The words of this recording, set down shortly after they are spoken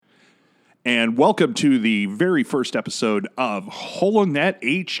And welcome to the very first episode of Holonet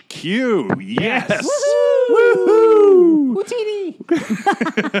HQ. Yes. Woohoo! Hootini!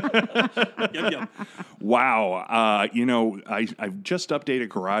 Yep. Wow. I've just updated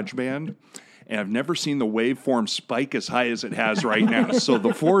GarageBand, and I've never seen the waveform spike as high as it has right now. So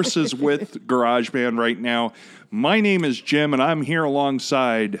the force is with GarageBand right now. My name is Jim, and I'm here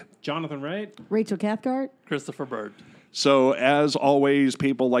alongside Jonathan Wright. Rachel Cathcart. Christopher Bird. So, as always,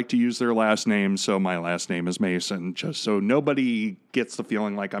 people like to use their last name, so my last name is Mason. Just so nobody gets the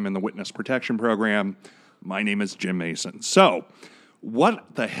feeling like I'm in the witness protection program, my name is Jim Mason. So,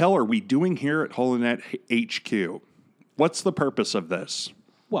 what the hell are we doing here at Holonet HQ? What's the purpose of this?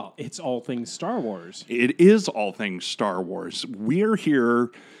 Well, it's all things Star Wars. It is all things Star Wars. We're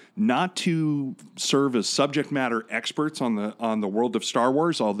here not to serve as subject matter experts on the world of Star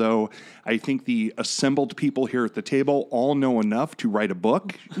Wars, although I think the assembled people here at the table all know enough to write a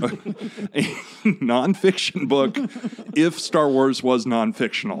book, a nonfiction book, if Star Wars was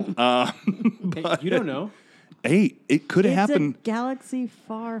nonfictional. Hey, you don't know. Hey, it could have happened. It's a galaxy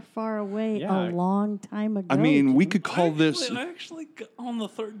far, far away Yeah. a long time ago. I mean, we Jim. could call this. I actually got on the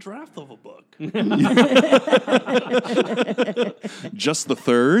third draft of a book. Just the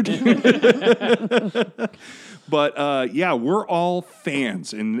third. But yeah, we're all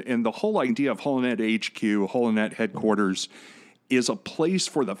fans. And the whole idea of Holonet HQ, Holonet headquarters, is a place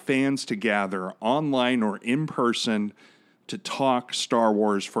for the fans to gather online or in person to talk Star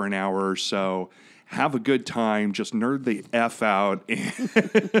Wars for an hour or so. Have a good time, just nerd the F out.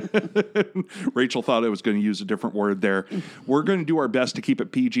 Rachel thought I was going to use a different word there. We're going to do our best to keep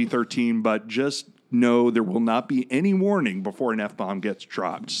it PG-13, but just know there will not be any warning before an F-bomb gets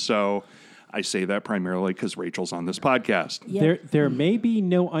dropped. So I say that primarily because Rachel's on this podcast. Yeah. There may be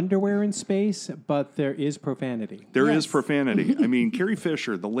no underwear in space, but there is profanity. There is Yes. profanity. I mean, Carrie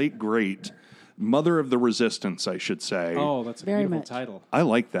Fisher, the late great, mother of the resistance, I should say. Oh, that's a Very beautiful much. title. I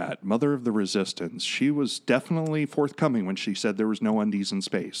like that. Mother of the Resistance. She was definitely forthcoming when she said there was no undies in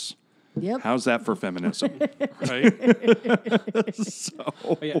space. Yep. How's that for feminism? Right?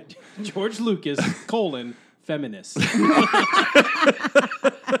 Oh, yeah. George Lucas, feminist.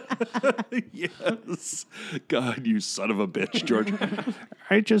 Yes. God, you son of a bitch, George.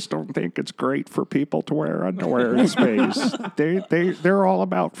 I just don't think it's great for people to wear underwear in space. They're all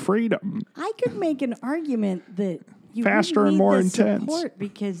about freedom. I could make an argument that you Faster wouldn't and need more the intense. support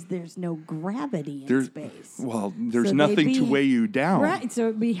because there's no gravity in There's- space. Well, there's So nothing they'd to be- weigh you down. Right, so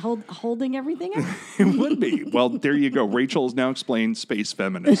it'd be holding everything up. It would be. Well, there you go. Rachel has now explained space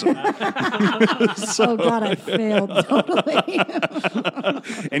feminism. Oh, God, I failed totally.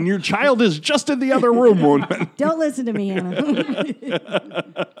 And your child is just in the other room, woman. Don't listen to me, Hannah.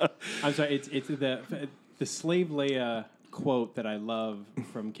 I'm sorry. It's the slave Leia quote that I love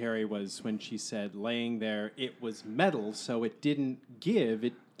from Carrie was when she said, "Laying there, it was metal, so it didn't give.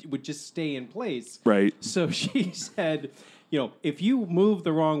 It would just stay in place." Right. So she said, if you move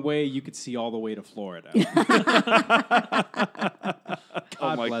the wrong way, you could see all the way to Florida.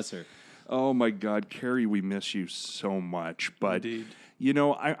 God bless her. Oh, my God. Carrie, we miss you so much. But, Indeed.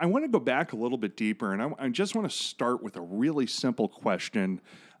 I want to go back a little bit deeper, and I just want to start with a really simple question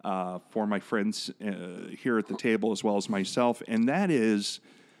for my friends here at the table as well as myself, and that is,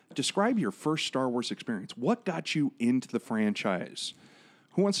 describe your first Star Wars experience. What got you into the franchise?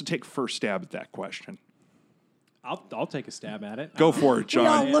 Who wants to take first stab at that question? I'll take a stab at it. Go for it, We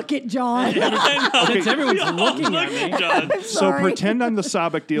all John. look at John. Since everyone's looking at me. John. So Sorry. pretend I'm the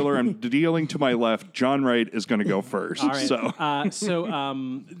Sabak dealer. I'm dealing to my left. John Wright is going to go first. All right. So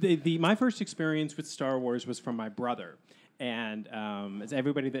My first experience with Star Wars was from my brother. And as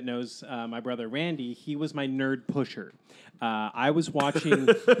everybody that knows my brother Randy, he was my nerd pusher. I was watching.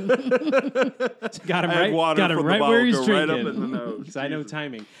 got him I had right. water Got him from the right bottle where he's go drinking. right up in the nose. Because I know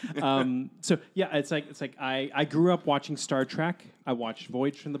timing. So yeah, it's like I grew up watching Star Trek. I watched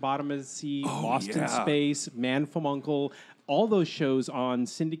Voyage from the Bottom of the Sea, Lost in yeah. Space, Man from U.N.C.L.E. All those shows on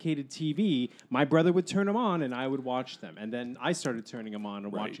syndicated TV, my brother would turn them on and I would watch them. And then I started turning them on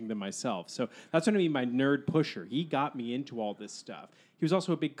and watching them myself. So that's going to be my nerd pusher. He got me into all this stuff. He was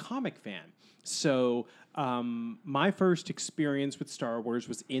also a big comic fan. So my first experience with Star Wars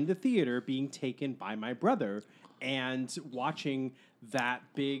was in the theater being taken by my brother and watching that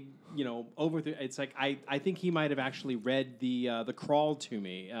big, it's like I think he might have actually read the crawl to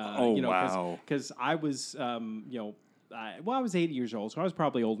me. Wow. Because I was, I was 8 years old, so I was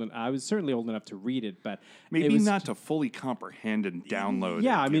probably I was certainly old enough to read it, but maybe it was, not to fully comprehend and download.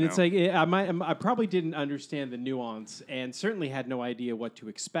 Yeah, it, I mean, you it's know? like I probably didn't understand the nuance, and certainly had no idea what to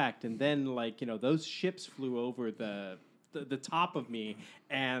expect. And then, those ships flew over the the top of me,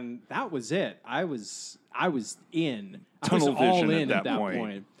 and that was it. I was in. Tunnel I was all vision in at that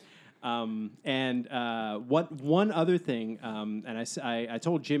point. What one other thing, and I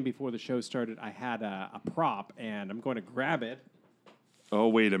told Jim before the show started, I had a prop, and I'm going to grab it. Oh,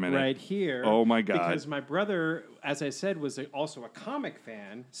 wait a minute. Right here. Oh, my God. Because my brother, as I said, was also a comic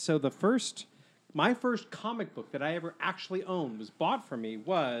fan. So my first comic book that I ever actually owned was bought for me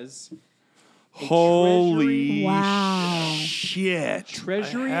was Holy Wow. shit.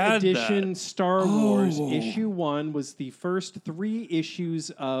 Treasury I had Edition that. Star Wars. Oh. Issue 1 was the first 3 issues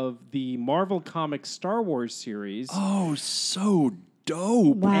of the Marvel Comics Star Wars series. Oh, so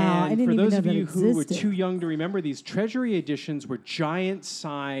dope. Wow. I And didn't for even those know of that you who were existed. too young to remember, these Treasury editions were giant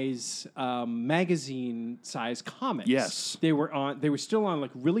size magazine size comics. Yes. they were still on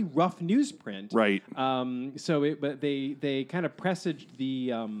like really rough newsprint. Right. But they kind of presaged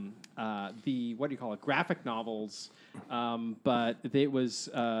the what do you call it, graphic novels. But it was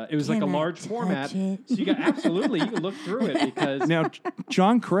like a Can I large touch format. it? So you can look through it because Now,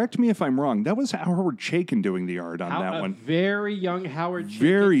 John, correct me if I'm wrong. That was Howard Chaykin doing the art on that a one. very young Howard Chaykin,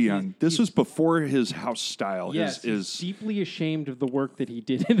 Very he's- young. This was before his house style. Yes, he's Is deeply ashamed of the work that he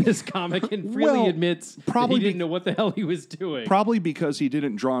did in this comic and freely Well, admits probably that he didn't be- know what the hell he was doing. probably because he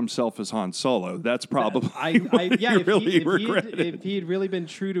didn't draw himself as Han Solo. That's probably Yeah, regretted. if he had really been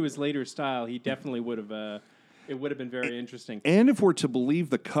true to his later style, he definitely would have. It would have been very interesting. And if we're to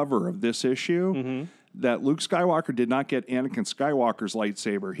believe the cover of this issue, Mm-hmm. that Luke Skywalker did not get Anakin Skywalker's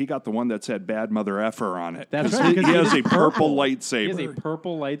lightsaber. He got the one that said "Bad Mother Effer" on it. That's 'Cause right, He because has a it's purple He has a lightsaber.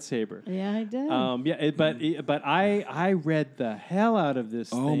 purple lightsaber. Yeah, I did. But I read the hell out of this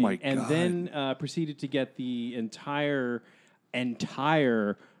Oh, thing, my and God. then proceeded to get the entire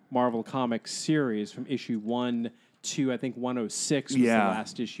Marvel Comics series from issue 1 to I think 106 was the Yeah.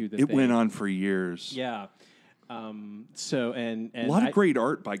 last issue that It they went on for years. Yeah. So and A lot I- of great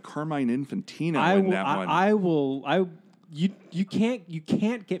art by Carmine Infantino I in will. that one. I will. You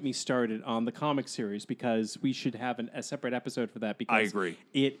can't get me started on the comic series because we should have a separate episode for that. Because I agree.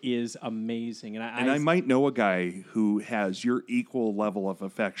 It is amazing, and I might know a guy who has your equal level of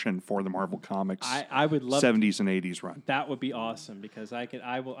affection for the Marvel Comics I would love 70s and 80s run. that would be awesome because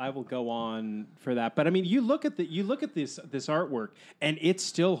I will go on for that. But I mean, you look at this artwork and it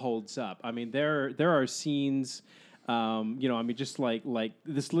still holds up. I mean, there are scenes. Just like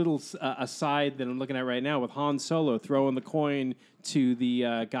this little aside that I'm looking at right now with Han Solo throwing the coin to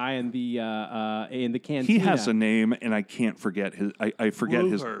the guy in the cantina. He has a name, and I can't forget his. I forget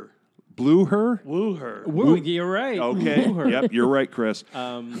Woo his. her. Blue her. Woo her. Woo, you're right. Okay. Woo her. Yep, you're right, Chris.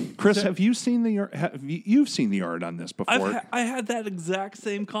 Chris, have you seen the art? You've seen the art on this before? I had that exact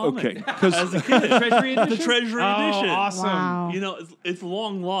same comic. Okay, because As a kid. Treasury edition. The Treasury edition. Awesome. Wow. You know, it's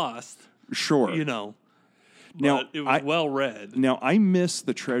long lost. sure. You know, Now, but it was well read. Now, I miss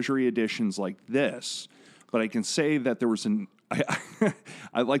the Treasury editions like this, but I can say that there was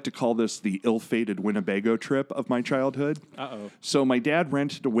I like to call this the ill-fated Winnebago trip of my childhood. Uh-oh. So my dad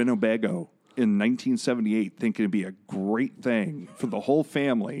rented a Winnebago in 1978, thinking it'd be a great thing for the whole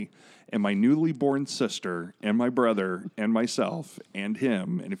family and my newly born sister and my brother and myself and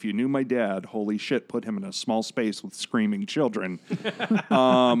him. And if you knew my dad, holy shit, put him in a small space with screaming children.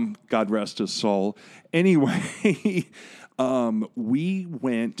 God rest his soul. Anyway, we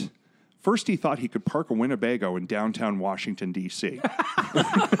went. First, he thought he could park a Winnebago in downtown Washington, D.C.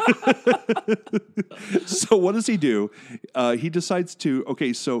 So what does he do? He decides to,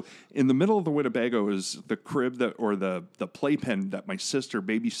 so in the middle of the Winnebago is the crib or the playpen that my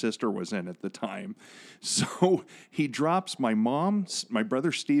baby sister was in at the time. So he drops my mom, my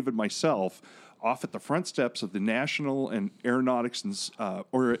brother Steve, and myself off at the front steps of the National and Aeronautics and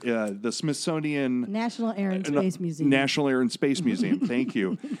the Smithsonian National Air and Space Museum. National Air and Space Museum. Thank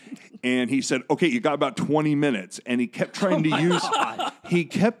you. And he said, "Okay, you got about 20 minutes." And he kept trying he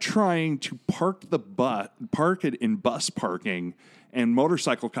kept trying to park it in bus parking. And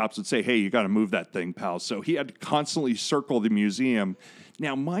motorcycle cops would say, "Hey, you got to move that thing, pal." So he had to constantly circle the museum.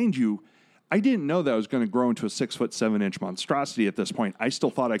 Now, mind you, I didn't know that I was going to grow into a 6'7" monstrosity at this point. I still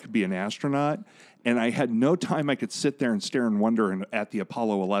thought I could be an astronaut, and I had no time I could sit there and stare and wonder at the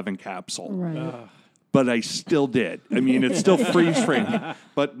Apollo 11 capsule. Right. But I still did. I mean, it's still freeze frame.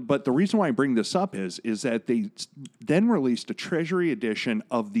 But the reason why I bring this up is that they then released a Treasury edition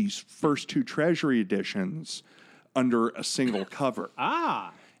of these first 2 Treasury editions under a single cover.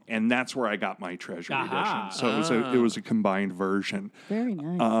 And that's where I got my Treasury edition. So it was a combined version. Very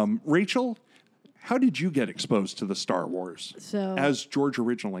nice. Rachel, how did you get exposed to the Star Wars? So- as George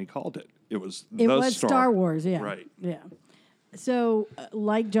originally called it, it was Star Wars, yeah. Right. Yeah. So,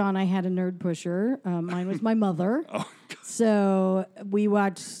 like John, I had a nerd pusher. Mine was my mother. So we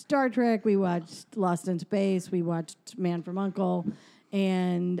watched Star Trek, we watched Lost in Space, we watched Man from U.N.C.L.E.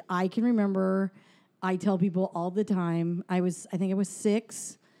 And I can remember, I tell people all the time, I think I was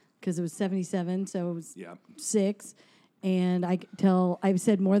 6 because it was 77, so it was 6. And I've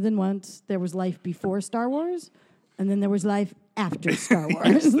said more than once, there was life before Star Wars, and then there was life after Star Wars.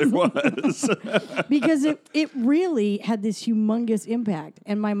 Yes, there was. Because it really had this humongous impact.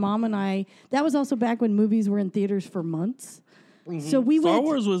 And my mom and I, that was also back when movies were in theaters for months. Mm-hmm. So we Star went.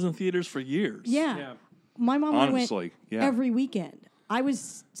 Wars was in theaters for years. Yeah. My mom and I went Honestly, yeah. every weekend. I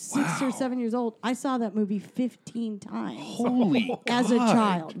was 6 or 7 years old. I saw that movie 15 times Holy as a God.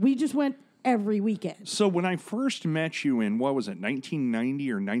 child. We just went every weekend. So when I first met you in, what was it,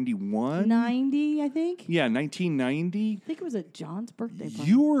 1990 or 91? 90, I think. Yeah, 1990. I think it was at John's birthday party.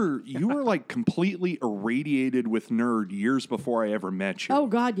 You were like completely irradiated with nerd years before I ever met you. Oh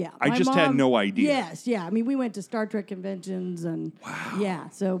God, yeah. I just had no idea. Yes, yeah. I mean, we went to Star Trek conventions and yeah.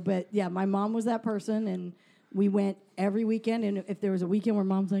 So, but yeah, my mom was that person, and we went every weekend. And if there was a weekend where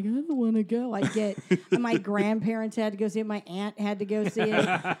mom's like, I don't want to go, and my grandparents had to go see it. My aunt had to go see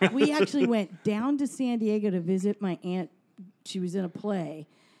it. We actually went down to San Diego to visit my aunt. She was in a play,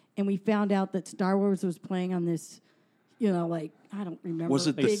 and we found out that Star Wars was playing on this, like, I don't remember. Was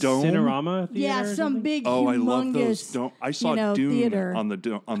it the big- Dome? Cinerama theater? Yeah, or some something? big, Oh, I humongous, love those. I saw Dune theater. on the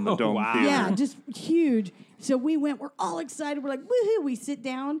Dome wow. theater. Yeah, just huge. So we went. We're all excited. We're like, woohoo! We sit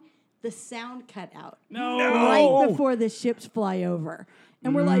down. The sound cut out. No. Right before the ships fly over.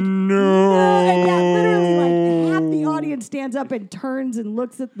 And we're like, No. And yeah, literally, like, half the audience stands up and turns and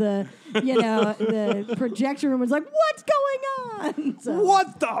looks at the, the projection room and is like, what's going on? So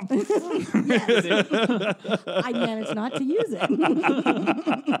What the? I managed not to use it.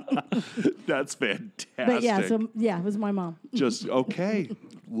 That's fantastic. But yeah, it was my mom. Just okay.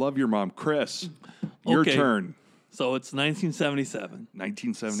 Love your mom, Chris. Your Okay. turn. So it's 1977.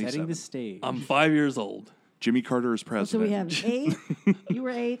 1977. Setting the stage. I'm 5 years old. Jimmy Carter is So president. we have 8. You were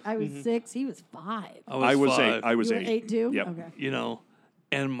 8. I was 6. He was 5. I was 5. 8. I was You were 8. 8 too? Yep. Okay.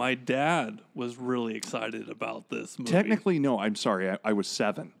 And my dad was really excited about this movie. Technically, no. I'm sorry. I was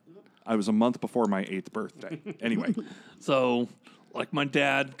 7. I was a month before my 8th birthday. Anyway. So, like, my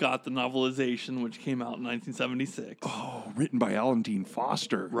dad got the novelization, which came out in 1976. Oh, written by Alan Dean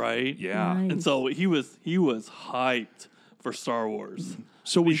Foster. Right? Yeah. Nice. And so he was hyped for Star Wars.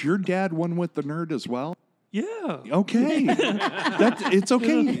 So was your dad one with the nerd as well? Yeah. Okay. It's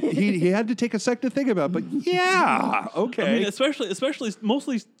okay. He had to take a sec to think about it, but yeah. Okay. I mean, especially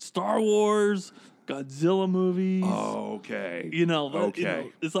mostly Star Wars, Godzilla movies. Okay.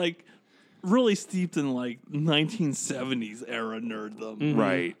 Okay. It's like really steeped in like 1970s era nerddom.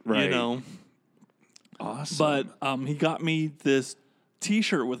 Right. Awesome. But he got me this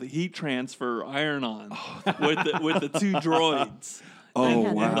T-shirt with a heat transfer iron-on with the 2 droids. Oh,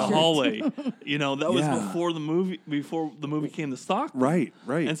 in wow. the hallway. That was Yeah. before the movie came to Stockton. Right.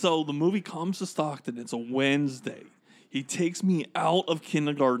 And so the movie comes to Stockton. It's a Wednesday. He takes me out of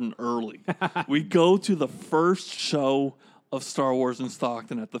kindergarten early. We go to the first show of Star Wars in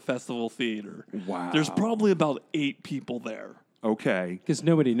Stockton at the Festival Theater. Wow. There's probably about 8 people there. Okay. Because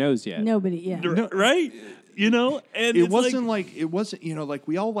nobody knows yet. Nobody, yeah. Right? And It wasn't like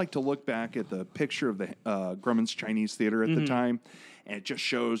we all like to look back at the picture of the Grumman's Chinese Theater at the time, and it just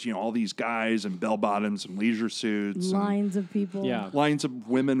shows all these guys in bell bottoms and leisure suits, Lines of people. Yeah. and lines of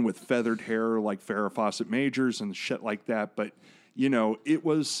women with feathered hair like Farrah Fawcett Majors and shit like that. But it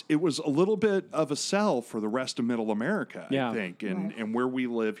was a little bit of a sell for the rest of Middle America, Yeah. I think, and Right. and where we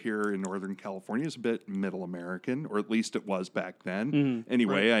live here in Northern California is a bit Middle American, or at least it was back then.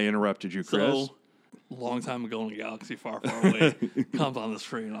 Anyway, I interrupted you, Chris. So, a long time ago in a galaxy far, far away, comes on the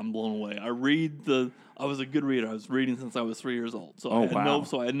screen. I'm blown away. I was a good reader. I was reading since I was 3 years old. So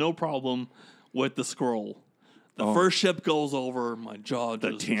I had no problem with the scroll. The first ship goes over, my jaw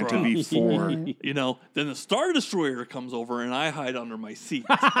The just Tantive drops. 4. Then the Star Destroyer comes over, and I hide under my seat.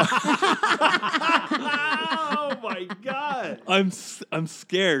 Oh my God! I'm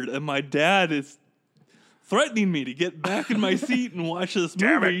scared, and my dad is threatening me to get back in my seat and watch this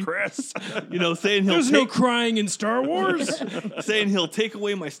Damn movie. it, Chris! Saying he'll crying in Star Wars. saying he'll take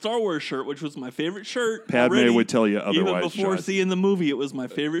away my Star Wars shirt, which was my favorite shirt. Padme already. would tell you Even otherwise, before John. seeing the movie, it was my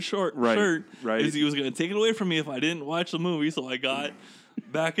favorite shirt. Right. Is he was going to take it away from me if I didn't watch the movie. So I got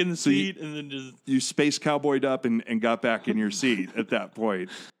back in the seat and then just You space cowboyed up and got back in your seat at that point.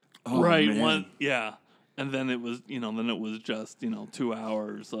 Oh, man. and then it was just 2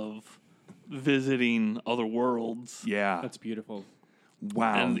 hours of visiting other worlds. Yeah. That's beautiful.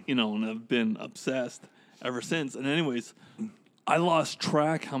 Wow. And and I've been obsessed ever since. And anyways, I lost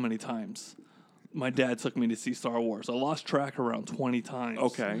track how many times my dad took me to see Star Wars. I lost track around 20 times.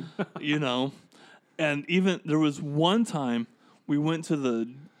 Okay. You know, and even there was one time we went to the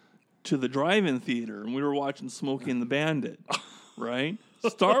drive-in theater and we were watching Smokey and the Bandit, right?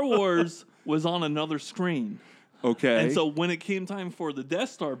 Star Wars was on another screen. Okay. And so when it came time for the Death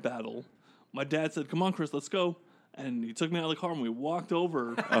Star battle, my dad said, "Come on, Chris, let's go." And he took me out of the car and we walked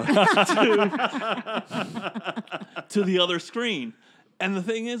over to the other screen. And the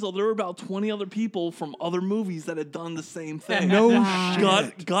thing is, there were about 20 other people from other movies that had done the same thing. No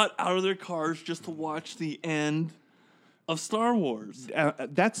Wow. Got out of their cars just to watch the end of Star Wars.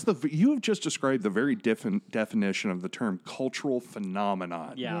 That's you have just described the very definition of the term cultural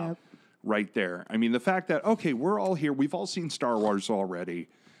phenomenon. Yeah. Yep. Right there. I mean, the fact that, okay, we're all here. We've all seen Star Wars already.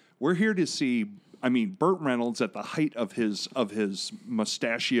 We're here to see, I mean, Burt Reynolds at the height of his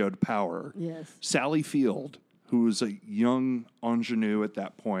mustachioed power. Yes. Sally Field, who was a young ingenue at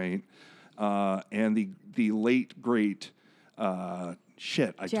that point, and the late, great,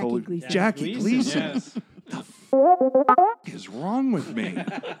 Jackie Gleason. Jackie Gleason. Yes. Is wrong with me?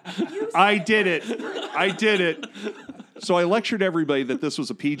 I did it. So I lectured everybody that this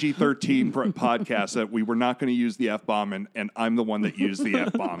was a PG-13 podcast, that we were not going to use the F-bomb, and I'm the one that used the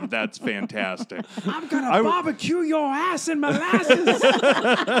F-bomb. That's fantastic. I'm gonna barbecue your ass in molasses.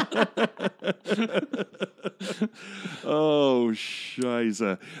 Oh,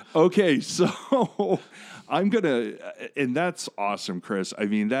 shiza. Okay, so I'm going to, and that's awesome, Chris. I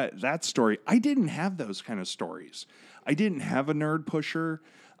mean, that story, I didn't have those kind of stories. I didn't have a nerd pusher.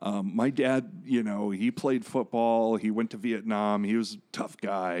 My dad, he played football. He went to Vietnam. He was a tough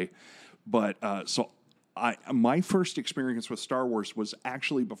guy. But my first experience with Star Wars was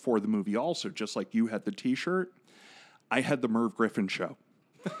actually before the movie also, just like you had the T-shirt. I had the Merv Griffin show.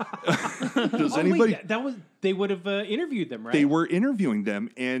 Does anybody? They would have interviewed them, right? They were interviewing them,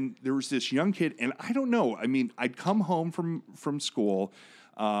 and there was this young kid, and I don't know. I mean, I'd come home from school.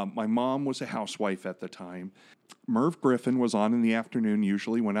 My mom was a housewife at the time. Merv Griffin was on in the afternoon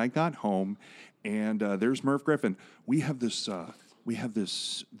usually when I got home, and there's Merv Griffin. We have this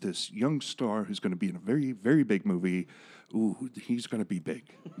young star who's going to be in a very, very big movie. Ooh, he's going to be big.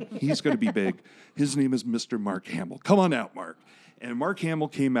 He's going to be big. His name is Mr. Mark Hamill. Come on out, Mark. And Mark Hamill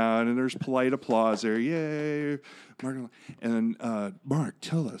came out, and there's polite applause there. Yay. And Mark,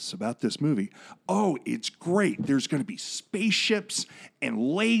 tell us about this movie. Oh, it's great. There's going to be spaceships and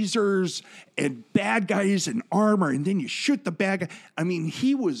lasers and bad guys in armor, and then you shoot the bad guy. I mean,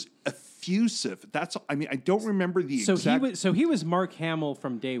 he was effusive. I don't remember the exact... So he was Mark Hamill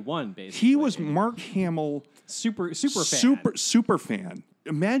from day one, basically. He was Mark Hamill... Super fan. Super fan.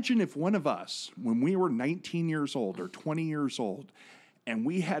 Imagine if one of us, when we were 19 years old or 20 years old, and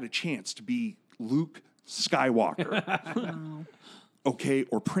we had a chance to be Luke Skywalker, okay,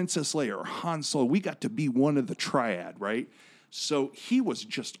 or Princess Leia or Han Solo, we got to be one of the triad, right? So he was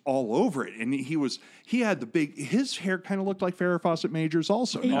just all over it, and he had his hair kind of looked like Farrah Fawcett Majors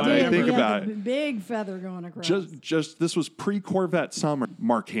also. Now that I think about it, big feather going across. Just this was pre-Corvette summer,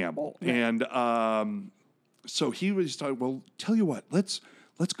 Mark Hamill, and so he was talking, well, tell you what, let's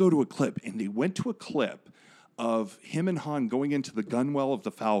go to a clip. And they went to a clip of him and Han going into the gunwale of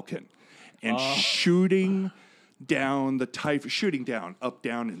the Falcon and shooting down up,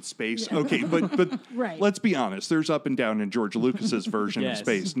 down in space. Yeah. Okay, but right. Let's be honest. There's up and down in George Lucas's version of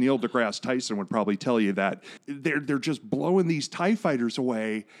space. Neil deGrasse Tyson would probably tell you that. They're just blowing these TIE fighters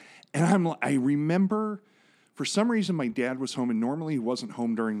away. And I remember... For some reason, my dad was home, and normally he wasn't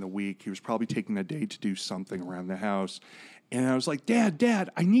home during the week. He was probably taking a day to do something around the house. And I was like, Dad,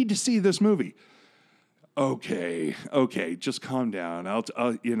 I need to see this movie. Okay, just calm down. I'll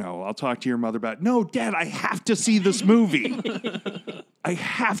talk to your mother about it. No, Dad, I have to see this movie. I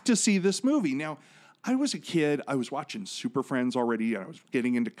have to see this movie. Now, I was a kid. I was watching Super Friends already, and I was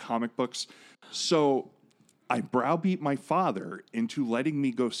getting into comic books. So I browbeat my father into letting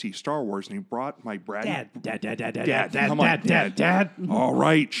me go see Star Wars, and he brought my Dad. All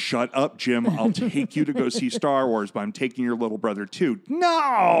right, shut up, Jim. I'll take you to go see Star Wars, but I'm taking your little brother too.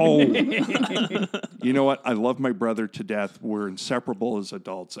 No! You know what? I love my brother to death. We're inseparable as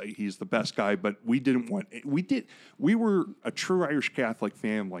adults. He's the best guy, but we were a true Irish Catholic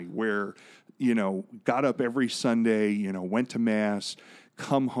family where, got up every Sunday, went to Mass,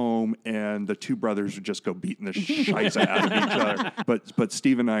 come home, and the two brothers would just go beating the shites out of each other. But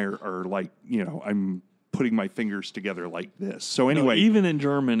Steve and I are like, I'm putting my fingers together like this. So anyway, even in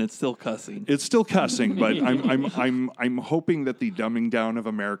German, it's still cussing. it's still cussing, but I'm hoping that the dumbing down of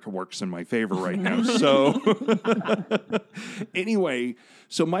America works in my favor right now. So anyway,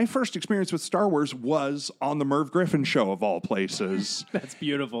 so my first experience with Star Wars was on the Merv Griffin show of all places. That's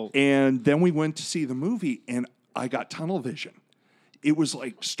beautiful. And then we went to see the movie, and I got tunnel vision. It was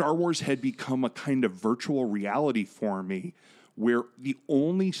like Star Wars had become a kind of virtual reality for me, where the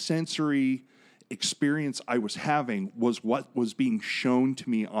only sensory experience I was having was what was being shown to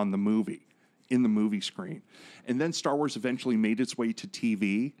me on the movie, in the movie screen. And then Star Wars eventually made its way to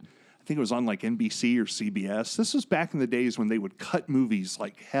TV. I think it was on like NBC or CBS. This was back in the days when they would cut movies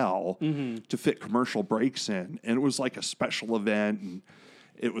like hell to fit commercial breaks in. And it was like a special event, and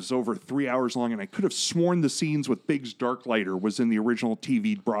it was over 3 hours long, and I could have sworn the scenes with Biggs Darklighter was in the original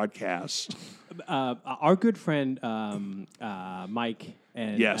TV broadcast. Our good friend Mike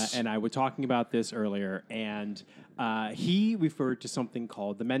and Yes. and I were talking about this earlier, and he referred to something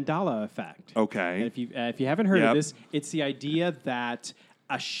called the Mandela effect. Okay. And if you haven't heard Yep. of this, it's the idea that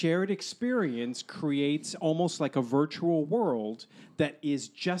a shared experience creates almost like a virtual world that is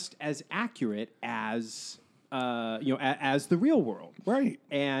just as accurate as as the real world. Right.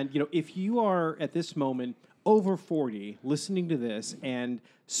 And, if you are at this moment over 40 listening to this and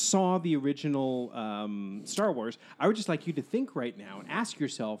saw the original Star Wars, I would just like you to think right now and ask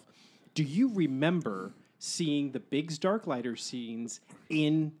yourself, do you remember seeing the Biggs Darklighter scenes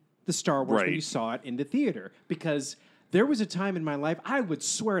in the Star Wars when Right. you saw it in the theater? Because there was a time in my life, I would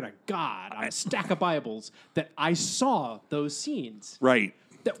swear to God on a stack of Bibles that I saw those scenes Right.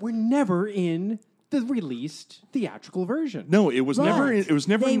 that were never in the released theatrical version. No, it was never. But It was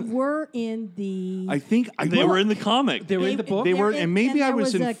never. They in, were in the. I think They were in the comic. They were in the book. They were, and maybe I there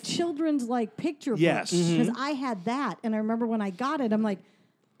was in. a children's like picture Yes. book because I had that, and I remember when I got it, I'm like,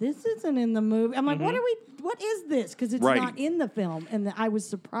 this isn't in the movie. I'm like, what is this? Because it's Right. not in the film, and I was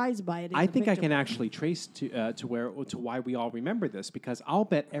surprised by it. in I the think I picture can book. actually trace to why we all remember this, because I'll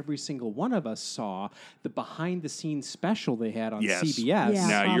bet every single one of us saw the behind the scenes special they had on Yes. CBS. Yeah.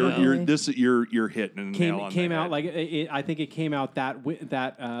 Now Probably. you're hitting a nail on Came the out head. like I think it came out that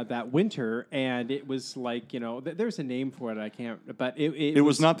winter, and it was like there's a name for it. I can't, but It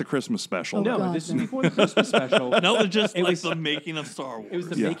was not the Christmas special. No, God, this is no. before the Christmas special. No, it was just It like was- the making of Star Wars. It was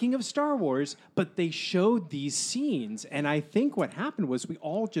the Yeah. making of Star Wars, but they showed these scenes, and I think what happened was we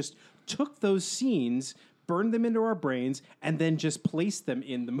all just took those scenes, burned them into our brains, and then just placed them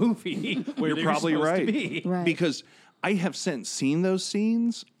in the movie where You're they probably were supposed right. to be. Right. Because I have since seen those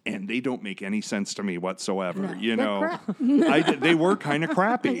scenes, and they don't make any sense to me whatsoever. No, you they're know, crap. they were kind of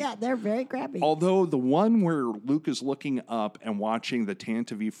crappy. Yeah, they're very crappy. Although the one where Luke is looking up and watching the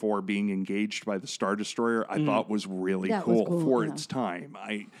Tantive V4 being engaged by the Star Destroyer, I thought was really That was cool cool, for yeah. its time.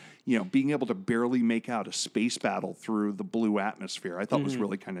 Being able to barely make out a space battle through the blue atmosphere, I thought was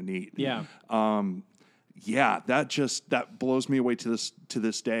really kind of neat. Yeah. That blows me away to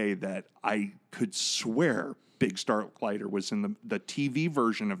this day that I could swear Biggs Darklighter was in the TV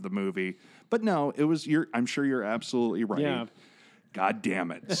version of the movie, but no, it was. I'm sure you're absolutely right. Yeah. God damn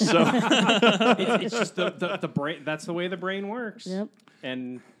it! So It's just the brain. That's the way the brain works. Yep.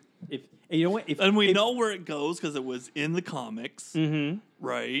 And if you know what, And we know where it goes because it was in the comics,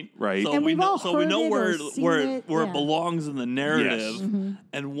 right? Right. So And we we've know, all so we heard know it where or it, seen where it, where yeah. it belongs in the narrative. Yes.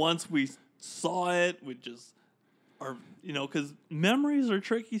 And once we saw it, we just are because memories are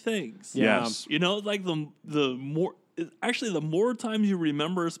tricky things. Yeah. yes, Like the more times you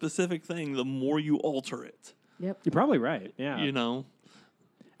remember a specific thing, the more you alter it. Yep. you're probably right. Yeah.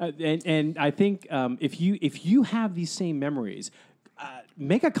 And I think if you have these same memories,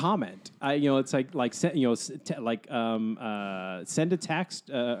 make a comment. It's send a text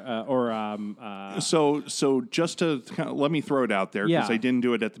or So just to let me throw it out there because Yeah. I didn't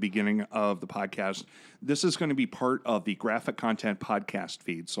do it at the beginning of the podcast. This is going to be part of the Graphic Content podcast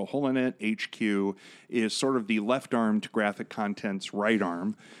feed. So Holonet HQ is sort of the left arm to Graphic Content's right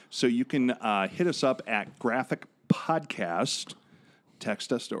arm. So you can hit us up at Graphic Podcast,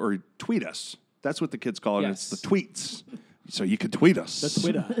 text us or tweet us. That's what the kids call it. Yes. It's the tweets. So you can tweet us. the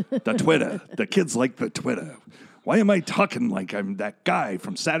Twitter. The Twitter. The kids like the Twitter. Why am I talking like I'm that guy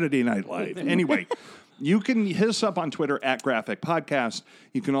from Saturday Night Live? Anyway, you can hit us up on Twitter at Graphic Podcast.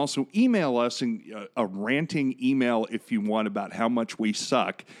 You can also email us a ranting email if you want about how much we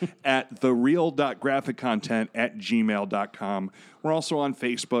suck at thereal.graphiccontent@gmail.com. We're also on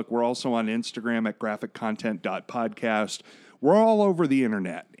Facebook. We're also on Instagram at graphiccontent.podcast. We're all over the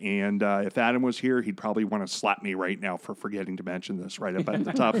internet, and if Adam was here, he'd probably want to slap me right now for forgetting to mention this right up at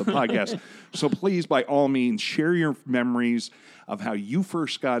the top of the podcast. So please, by all means, share your memories of how you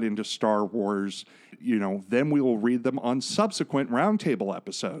first got into Star Wars. then we will read them on subsequent roundtable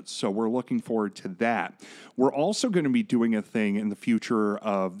episodes. So we're looking forward to that. We're also going to be doing a thing in the future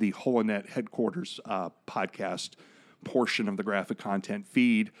of the Holonet headquarters podcast portion of the graphic content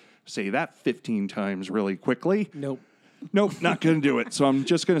feed. Say that 15 times really quickly. Nope, not going to do it. So I'm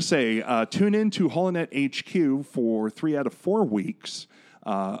just going to say, tune in to Holonet HQ for 3 out of 4 weeks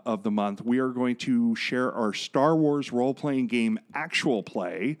of the month. We are going to share our Star Wars role-playing game Actual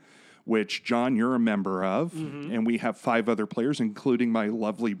Play, which, John, you're a member of. Mm-hmm. And we have 5 other players, including my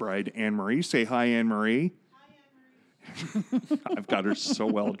lovely bride, Anne-Marie. Say hi, Anne-Marie. I've got her so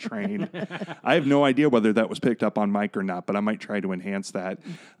well trained. I have no idea whether that was picked up on mic or not, but I might try to enhance that.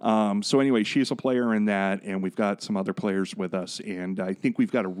 So anyway, she's a player in that, and we've got some other players with us, and I think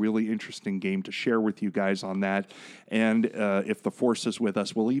we've got a really interesting game to share with you guys on that. And if the Force is with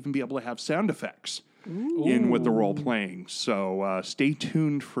us, we'll even be able to have sound effects in with the role playing. So stay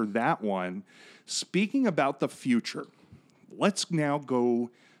tuned for that one. Speaking about the future, let's now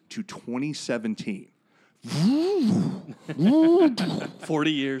go to 2017.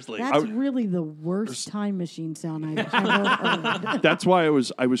 40 years later. That's really the worst time machine sound I've ever heard. That's why I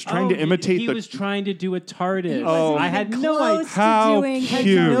was trying to imitate he was trying to do a TARDIS. Oh. I had no idea. How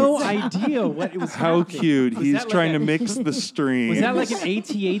cute. No idea what it was. How happening. cute. Was He's that like trying to mix the streams. Was that like an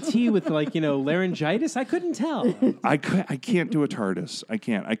AT-AT with laryngitis? I couldn't tell. I can't do a TARDIS. I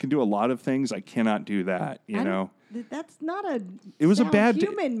can't. I can do a lot of things. I cannot do that, you know. That's not a It was a bad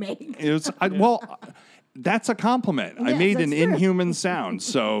human make. It was that's a compliment. I Yes, made an that's true. inhuman sound,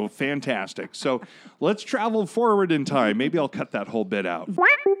 so fantastic. So let's travel forward in time. Maybe I'll cut that whole bit out.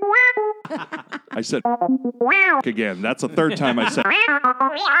 I said again. That's the 3rd time I said.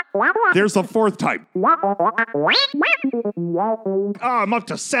 There's the 4th time. I'm up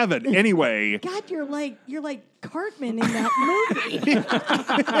to 7. Anyway. God, you're like Cartman in that movie.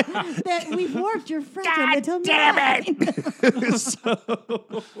 That we've warped your friend to damn it.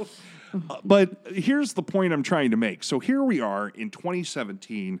 But here's the point I'm trying to make. So here we are in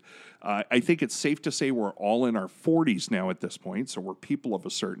 2017. I think it's safe to say we're all in our 40s now at this point. So we're people of a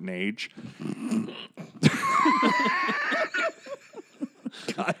certain age.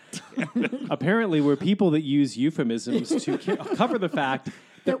 God damn it. Apparently, we're people that use euphemisms to cover the fact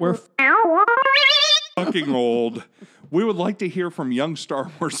that we're fucking old. We would like to hear from young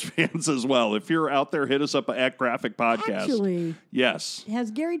Star Wars fans as well. If you're out there, hit us up at Graphic Podcast. Actually, yes. Has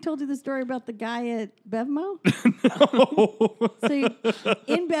Gary told you the story about the guy at Bevmo? No. So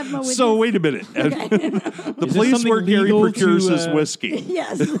in Bevmo with So wait a minute. The place where Gary legal procures to, his whiskey.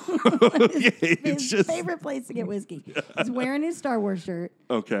 Yes. It's his just favorite place to get whiskey. He's wearing his Star Wars shirt.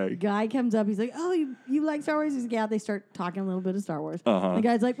 okay. Guy comes up. He's like, "Oh, you like Star Wars?" He's like, "Yeah." They start talking a little bit of Star Wars. Uh-huh. The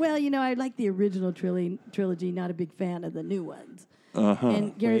guy's like, "Well, I like the original trilogy. Not a big fan of the new ones." Uh-huh.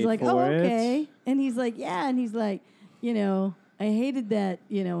 And Gary's Wait like, "Oh, for it. okay." And he's like, "Yeah." And he's like, I hated that,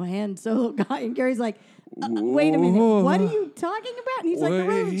 Han Solo guy." And Gary's like, "Wait a minute, what are you talking about?" And he's like,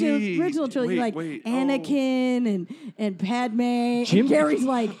 "The original trilogy, wait. Anakin and Padme." Jim- And Gary's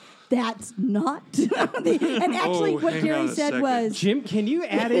like, "That's not." And actually, what hang on Gary a said second. was, Jim, can you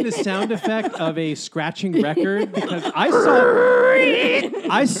add in a sound effect of a scratching record? Because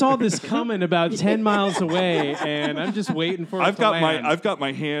I saw this coming about 10 miles away, and I'm just waiting for it I've to got land. my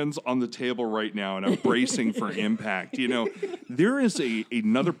my hands on the table right now, and I'm bracing for impact. There is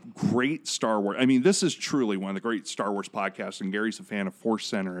another great Star Wars. I mean, this is truly one of the great Star Wars podcasts, and Gary's a fan of Force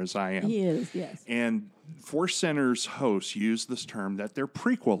Center as I am. he is, yes. And Force Center's hosts use this term that they're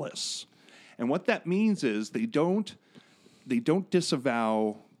prequelists. And what that means is they don't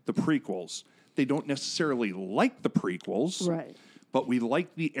disavow the prequels. They don't necessarily like the prequels. Right. But we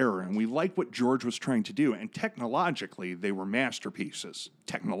like the era, and we like what George was trying to do. And technologically, they were masterpieces,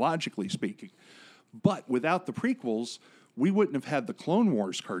 technologically speaking. But without the prequels, we wouldn't have had the Clone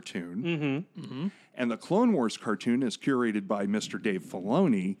Wars cartoon. Mm-hmm. Mm-hmm. And the Clone Wars cartoon, as curated by Mr. Dave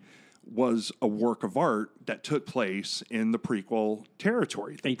Filoni, was a work of art that took place in the prequel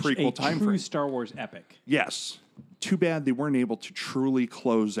territory, the prequel time true frame. Star Wars epic. Yes. Too bad they weren't able to truly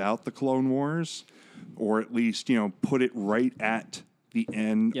close out the Clone Wars, or at least, put it right at the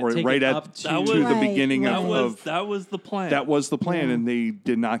end, Yeah, or take right it at up to- to the Right, beginning right. of That was the plan. that was the plan, and they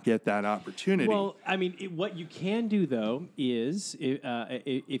did not get that opportunity. Well, I mean, what you can do though is,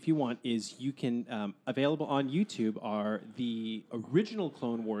 if you want, is you can available on YouTube are the original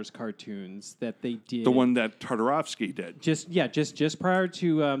Clone Wars cartoons that they did. the one that Tartarovsky did. just prior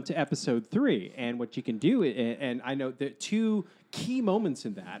to Episode 3, and what you can do, and I know there are 2 key moments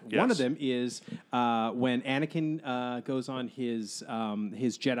in that. One Yes. of them is when Anakin goes on his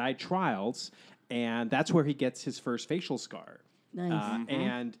Jedi trials, and that's where he gets his first facial scar. Nice.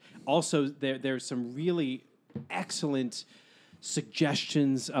 And also there's some really excellent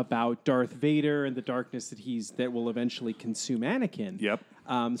suggestions about Darth Vader and the darkness that will eventually consume Anakin. Yep.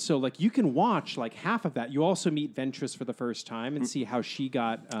 So like you can watch like half of that. You also meet Ventress for the first time and see how she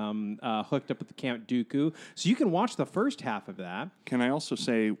got hooked up with the Count Dooku. So you can watch the first half of that. Can I also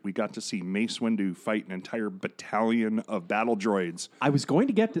say we got to see Mace Windu fight an entire battalion of battle droids? I was going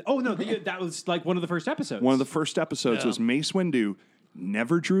to get to. Oh no, that was like one of the first episodes. One of the first episodes was Mace Windu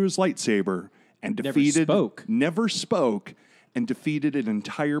never drew his lightsaber and never spoke, and defeated an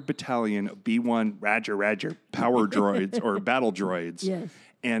entire battalion of B-1 Roger power droids or battle droids. Yes.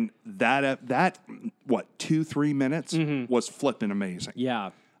 And that what 2-3 minutes was flipping amazing.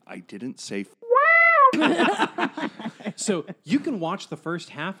 Yeah. I didn't say. So you can watch the first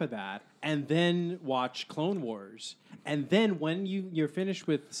half of that and then watch Clone Wars. And then when you're finished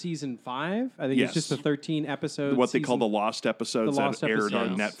with season 5, I think Yes. it's just the 13 episodes. What they call the lost episodes that aired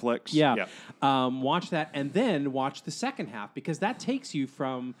on Netflix. Yeah. Watch that and then watch the second half because that takes you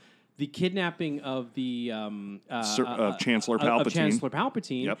from the kidnapping of the Chancellor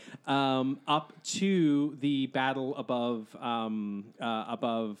Palpatine. Yep. Up to the battle above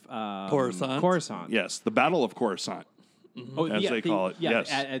Coruscant. Yes, the Battle of Coruscant. Oh, as they call it. Yeah, Yes.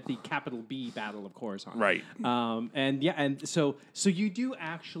 at the capital B Battle of Coruscant. Right. And so you do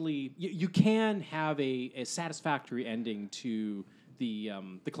actually you can have a satisfactory ending to the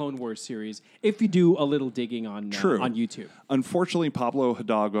Clone Wars series if you do a little digging on YouTube. Unfortunately, Pablo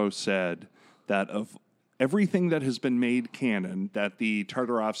Hidalgo said that of everything that has been made canon, that the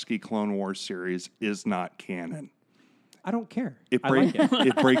Tartarovsky Clone Wars series is not canon. I don't care. It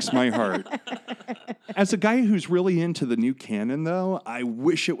breaks my heart. As a guy who's really into the new canon, though, I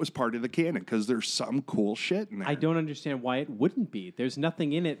wish it was part of the canon because there's some cool shit in there. I don't understand why it wouldn't be. There's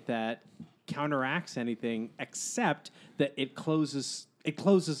nothing in it that counteracts anything except that it closes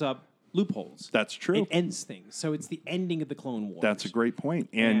up loopholes. That's true. It ends things. So it's the ending of the Clone Wars. That's a great point.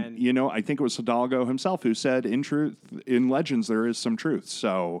 And I think it was Hidalgo himself who said, in Legends, there is some truth.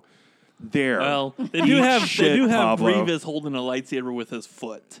 So there. Well, they do have Pablo. Grievous holding a lightsaber with his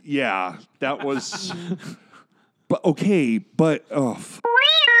foot. Yeah, that was. But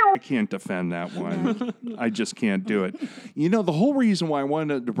I can't defend that one. I just can't do it. The whole reason why I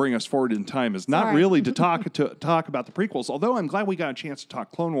wanted to bring us forward in time is not really to talk about the prequels. Although I'm glad we got a chance to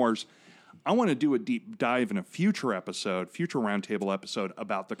talk Clone Wars. I want to do a deep dive in a future roundtable episode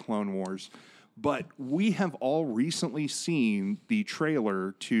about the Clone Wars. But we have all recently seen the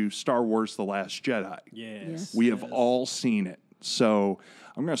trailer to Star Wars The Last Jedi. Yes. We have all seen it. So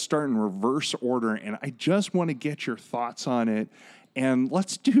I'm going to start in reverse order, and I just want to get your thoughts on it. And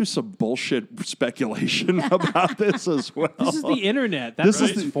let's do some bullshit speculation about this as well. This is the internet. That's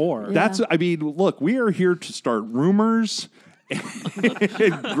what it's for. Yeah. Look, we are here to start rumors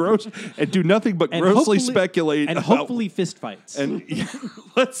and do nothing but grossly speculate. And hopefully fistfights. And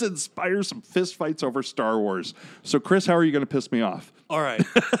let's inspire some fistfights over Star Wars. So, Chris, how are you going to piss me off? All right.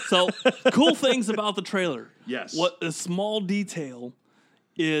 So, cool things about the trailer. Yes. What a small detail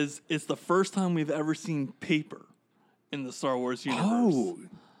is it's the first time we've ever seen paper in the Star Wars universe. Oh.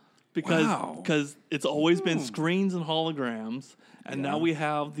 Because it's always been screens and holograms, and now we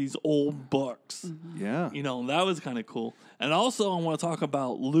have these old books. Yeah. That was kind of cool. And also, I want to talk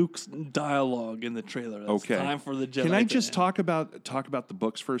about Luke's dialogue in the trailer. That's time for the Jedi. Can I just talk about the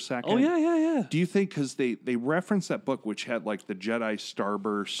books for a second? Oh, yeah. Do you think, because they referenced that book, which had like the Jedi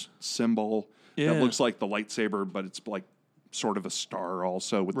Starburst symbol that looks like the lightsaber, but it's like sort of a star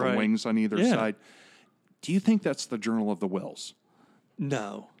also with the wings on either side. Do you think that's the Journal of the Whills?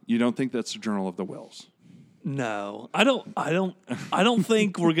 No. You don't think that's the Journal of the Whills? No. I don't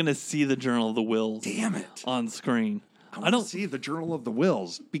think we're going to see the Journal of the Whills. Damn it. On screen. I don't see the Journal of the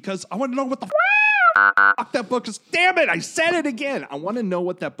Whills because I want to know what the fuck that book is. Damn it. I said it again. I want to know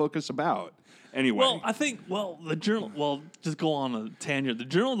what that book is about. Anyway. Well, I think, the journal, just go on a tangent. The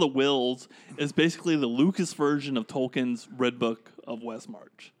Journal of the Whills is basically the Lucas version of Tolkien's Red Book of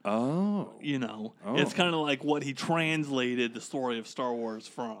Westmarch. Oh. It's kind of like what he translated the story of Star Wars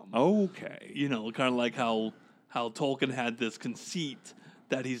from. Okay. Kind of like how Tolkien had this conceit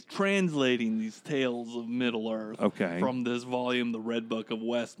that he's translating these tales of Middle-earth from this volume, the Red Book of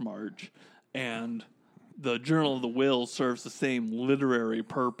Westmarch, and the Journal of the Whills serves the same literary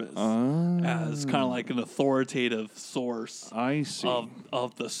purpose as kind of like an authoritative source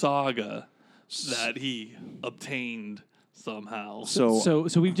of the saga that he obtained somehow. So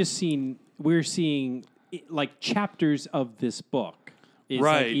we're seeing like chapters of this book.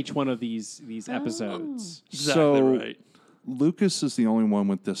 Like each one of these episodes. Exactly right. Lucas is the only one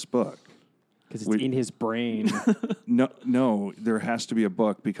with this book. Because it's in his brain. No, there has to be a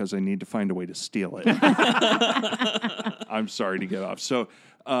book because I need to find a way to steal it. I'm sorry to get off. So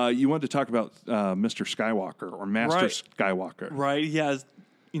you wanted to talk about Mr. Skywalker or Master Skywalker. Right. He has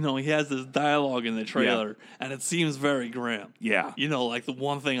this dialogue in the trailer, and it seems very grim. Yeah. Like the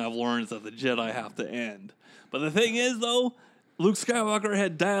one thing I've learned is that the Jedi have to end. But the thing is, though, Luke Skywalker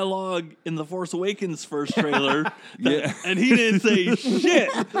had dialogue in the Force Awakens first trailer, and he didn't say shit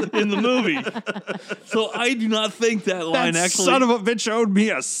in the movie. So I do not think that line actually. Son of a bitch owed me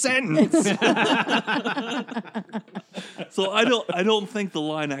a sentence. So I don't think the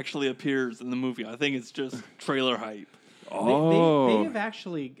line actually appears in the movie. I think it's just trailer hype. They have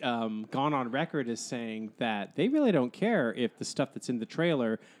actually gone on record as saying that they really don't care if the stuff that's in the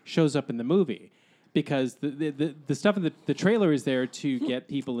trailer shows up in the movie. Because the stuff in the trailer is there to get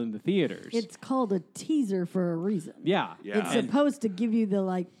people in the theaters. It's called a teaser for a reason. Yeah. It's supposed to give you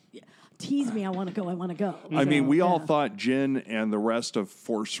the tease me, I want to go. I mean, we all thought Jin and the rest of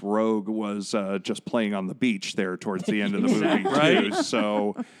Force Rogue was just playing on the beach there towards the end of the movie, right? Too.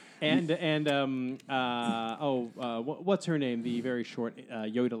 So. What's her name? The very short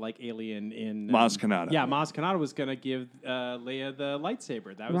Yoda-like alien in Maz Kanata. Yeah, Maz Kanata was going to give Leia the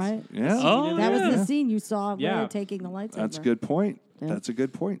lightsaber. That was right. Yeah. That was the scene you saw Leia taking the lightsaber. That's a good point. Yeah. That's a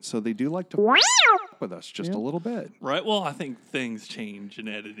good point. So they do like to with us just a little bit. Right. Well, I think things change in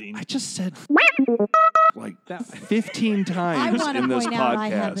editing. I just said like 15 times in this podcast. I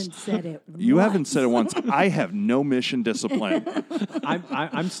haven't said it You once. haven't said it once. I have no mission discipline.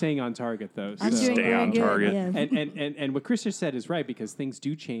 I'm staying on target though. I'm doing Stay very on good, target. yes. And what Chris just said is right because things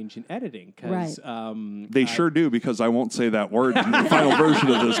do change in editing. Cause, they sure do because I won't say that word in the final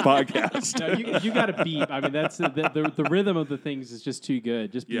version of this podcast. No, you got to beep. I mean, that's the rhythm of the things is just too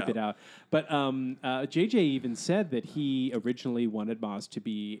good. Just beep it out. But JJ even said that he originally wanted Maz to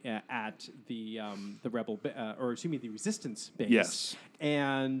be at the Rebel the Resistance base. Yes.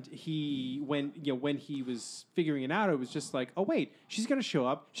 And when he was figuring it out, it was just like, oh wait, she's going to show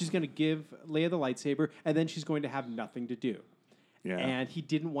up. She's going to give Leia the lightsaber, and then she's going to have nothing to do. Yeah. And he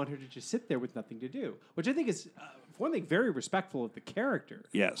didn't want her to just sit there with nothing to do, which I think is, for one thing, very respectful of the character.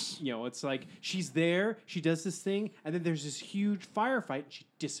 Yes. It's like she's there, she does this thing, and then there's this huge firefight, and she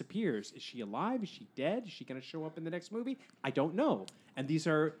disappears. Is she alive? Is she dead? Is she going to show up in the next movie? I don't know. And these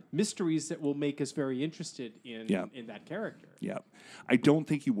are mysteries that will make us very interested in that character. Yeah. I don't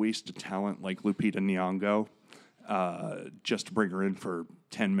think you waste a talent like Lupita Nyong'o just to bring her in for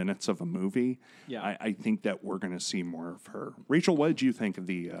 10 minutes of a movie. Yeah. I think that we're going to see more of her. Rachel, what did you think of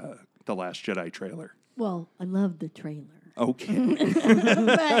the Last Jedi trailer? Well, I love the trailer. Okay.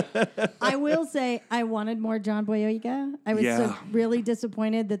 But I will say I wanted more John Boyega. I was so really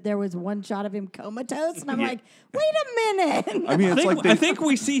disappointed that there was one shot of him comatose, and I'm like, wait a minute. I mean, I think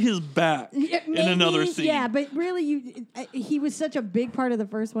we see his back in another scene. Yeah, but really, he was such a big part of the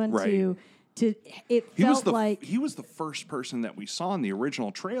first one Right. It felt like he was the first person that we saw in the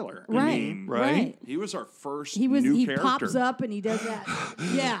original trailer. Right, I mean, right. He was our first he new character. pops up and he does that,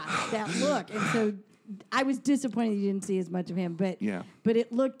 that look, and so I was disappointed you didn't see as much of him, but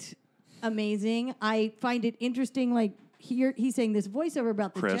it looked amazing. I find it interesting, like he's saying this voiceover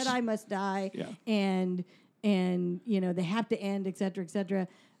about the Chris. Jedi must die, and they have to end, et cetera,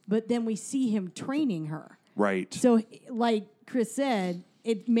 but then we see him training her. Right. So, like Chris said,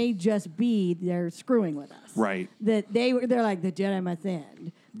 it may just be they're screwing with us. Right. That they're like the Jedi must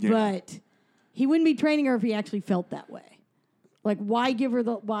end, Yeah. but he wouldn't be training her if he actually felt that way. Like, why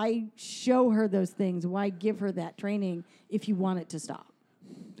show her those things? Why give her that training if you want it to stop?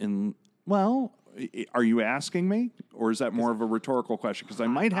 And well, are you asking me, or is that more of a rhetorical question? Because I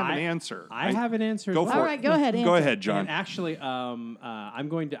might have an answer. I have an answer. Go as for well. it. All right, go ahead. Go answer. ahead, John. And actually, I'm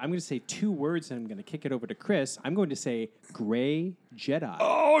going to say two words, and I'm going to kick it over to Chris. I'm going to say gray Jedi.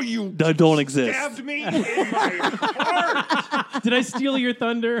 Oh, you That don't exist. stabbed me in my heart. Did I steal your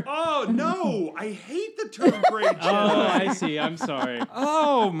thunder? Oh no, I hate the term gray Jedi. Oh, I see. I'm sorry.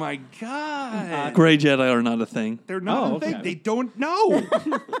 Oh my god, Gray Jedi are not a thing. they're not Oh, a thing. okay. They don't know.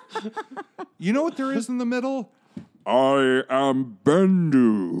 You know what there is in the middle? I am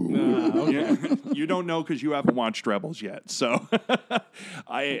Bendu. Yeah. You don't know because you haven't watched Rebels yet. So,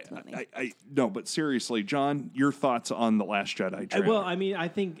 I no, but seriously, John, your thoughts on the Last Jedi trailer? Well, I mean, I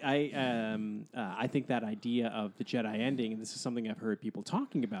think that idea of the Jedi ending, and this is something I've heard people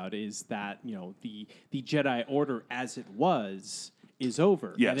talking about, is that the Jedi Order as it was is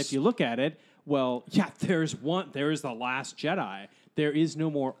over. Yes. And if you look at it, well, there is the Last Jedi. There is no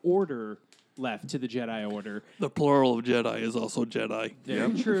more order left to the Jedi Order. The plural of Jedi is also Jedi.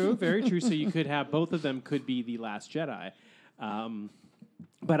 Very true, very true. So you could have both of them could be the Last Jedi.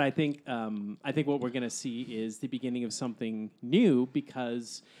 But But I think what we're going to see is the beginning of something new,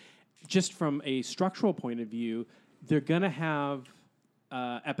 because just from a structural point of view, they're going to have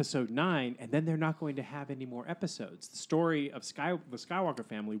episode 9, and then they're not going to have any more episodes. The story of the Skywalker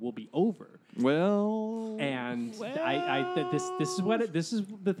family will be over. Well, And this is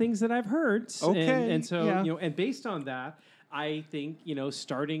the things that I've heard. Okay, and so yeah. and based on that, I think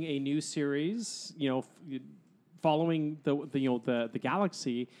starting a new series, following the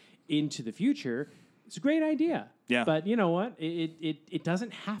galaxy into the future, it's a great idea. Yeah. But you know what? It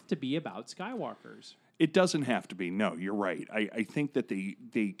doesn't have to be about Skywalkers. it doesn't have to be. No, you're right. I think that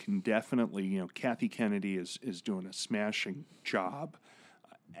they can definitely, Kathy Kennedy is doing a smashing job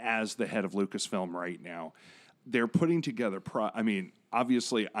as the head of Lucasfilm right now. They're putting together,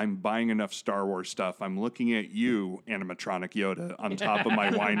 obviously, I'm buying enough Star Wars stuff. I'm looking at you, animatronic Yoda, on top of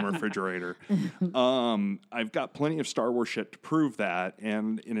my wine refrigerator. I've got plenty of Star Wars shit to prove that,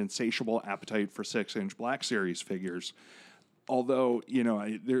 and an insatiable appetite for 6-inch Black Series figures. Although,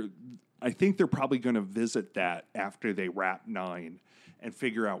 I think they're probably going to visit that after they wrap 9 and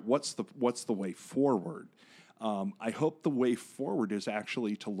figure out what's the way forward. I hope the way forward is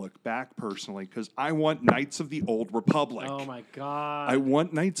actually to look back personally, because I want Knights of the Old Republic. Oh my God! I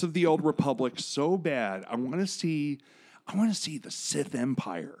want Knights of the Old Republic so bad. I want to see the Sith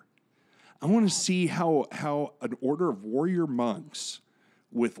Empire. I want to see how an order of warrior monks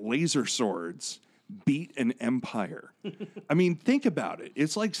with laser swords beat an empire. Think about it.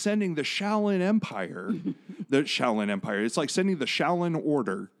 It's like sending the Shaolin Empire, it's like sending the Shaolin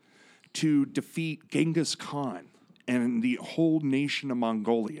Order to defeat Genghis Khan and the whole nation of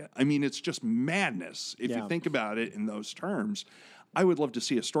Mongolia. It's just madness. If you think about it in those terms, I would love to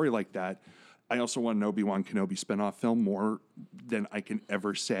see a story like that. I also want an Obi-Wan Kenobi spinoff film more than I can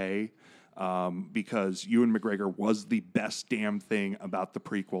ever say, because Ewan McGregor was the best damn thing about the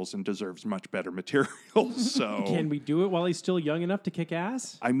prequels and deserves much better material. So Can we do it while he's still young enough to kick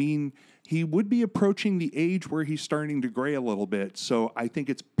ass? He would be approaching the age where he's starting to gray a little bit, so I think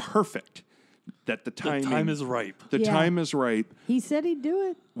it's perfect that the time is ripe. The time is ripe. He said he'd do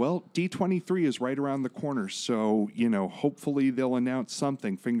it. Well, D23 is right around the corner, so, hopefully they'll announce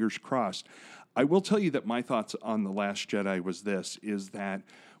something, fingers crossed. I will tell you that my thoughts on The Last Jedi is that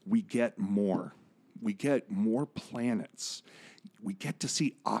we get more. We get more planets. We get to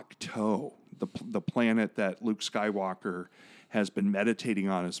see Ahch-To, the planet that Luke Skywalker has been meditating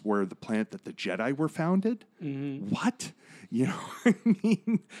on, is where the planet that the Jedi were founded. Mm-hmm. What?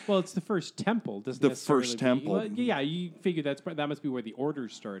 Well, it's the first temple. Doesn't the first temple. Well, yeah, you figure that must be where the order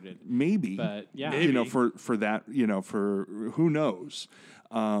started. Maybe, but yeah, maybe. For that, for who knows.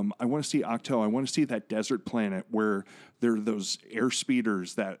 I want to see Ahch-To. I want to see that desert planet where there are those air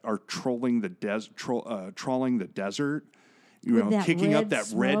speeders that are trolling the desert. Kicking up that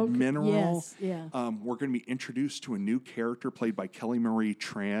smoke. red mineral. Yes, yeah. We're going to be introduced to a new character played by Kelly Marie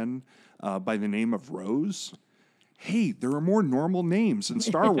Tran by the name of Rose. Hey, there are more normal names in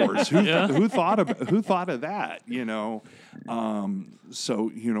Star Wars. Who thought of that? She's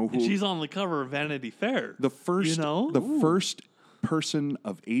on the cover of Vanity Fair. The first person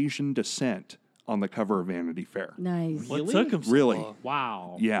of Asian descent on the cover of Vanity Fair. Nice. What took him so Really? long?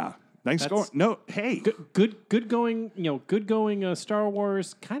 wow. Yeah. Nice going. No, hey. Good going. Star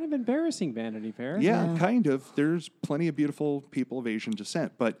Wars. Kind of embarrassing Vanity Fair. Yeah, kind of. There's plenty of beautiful people of Asian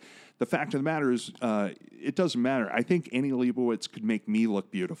descent, but the fact of the matter is, it doesn't matter. I think Annie Leibovitz could make me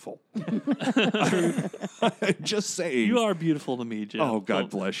look beautiful. Just saying. You are beautiful to me, Jim. Oh, God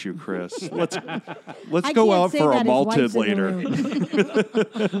bless you, Chris. Let's I go can't out say for a that, his malted wife's in the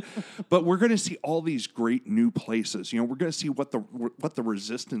later. room. But we're going to see all these great new places. We're going to see what the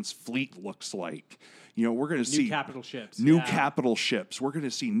Resistance fleet looks like. We're going to see capital ships. New capital ships. We're going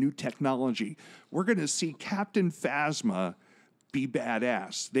to see new technology. We're going to see Captain Phasma be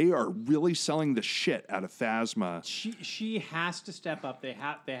badass. They are really selling the shit out of Phasma. She has to step up. They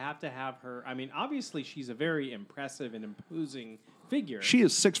have to have her. Obviously she's a very impressive and imposing figure. She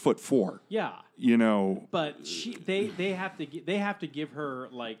is 6'4". Yeah. But they have to give her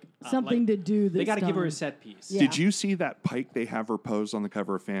Something to do. They got to give her a time. set piece. Yeah. Did you see that pike they have her pose on the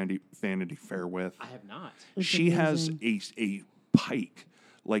cover of Vanity Fair with? I have not. It's She has amazing. a pike,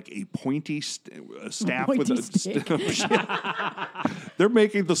 like a pointy staff with pointy a stick. They're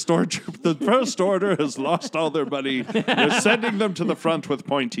making the stormtrooper. The First Order has lost all their money. They're sending them to the front with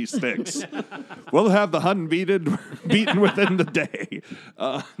pointy sticks. We'll have the Hun beaten within the day.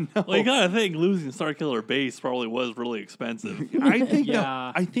 No. Well, you got to think losing Starkiller Base probably was really expensive. I think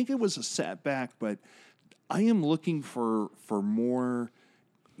Yeah. it was a setback, but I am looking for more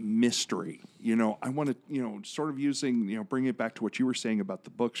mystery. You know, I want to, you know, sort of using, you know, bring it back to what you were saying about the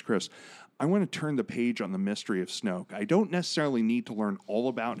books, Chris. I want to turn the page on the mystery of Snoke. I don't necessarily need to learn all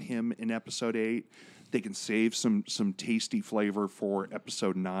about him in episode 8. They can save some tasty flavor for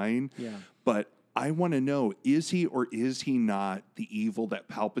episode 9. Yeah. But I want to know, is he or is he not the evil that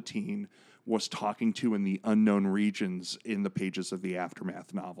Palpatine was talking to in the unknown regions in the pages of the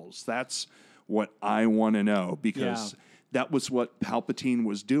Aftermath novels? That's what I want to know, because that was what Palpatine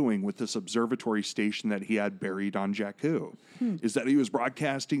was doing with this observatory station that he had buried on Jakku, is that he was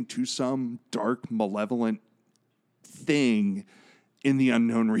broadcasting to some dark, malevolent thing in the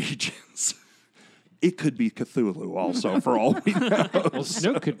unknown regions. It could be Cthulhu also, for all we know. Well,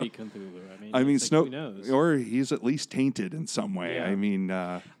 Snoke could be Cthulhu. I mean, like, Snoke, who knows? or he's at least tainted in some way. Yeah. I mean,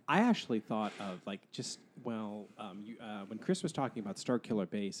 I actually thought of when Chris was talking about Starkiller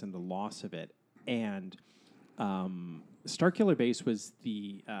Base and the loss of it, and Starkiller Base was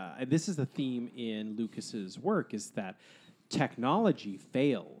this is the theme in Lucas's work, is that technology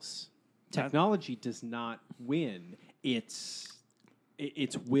fails. Technology does not win. It's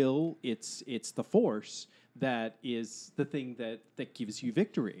will. It's the Force that is the thing that gives you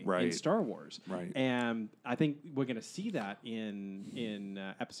victory in Star Wars. Right. And I think we're going to see that in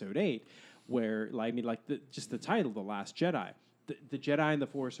Episode 8, where just the title, The Last Jedi. The Jedi and the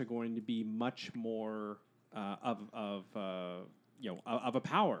Force are going to be much more of a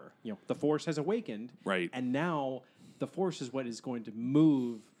power. You know, the Force has awakened, Right. And now the Force is what is going to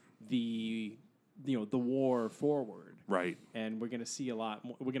move the war forward. right. And we're going to see a lot.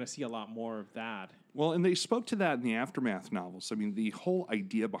 We're going to see a lot more of that. Well, and they spoke to that in the Aftermath novels. I mean, the whole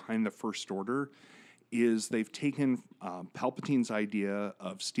idea behind the First Order is they've taken Palpatine's idea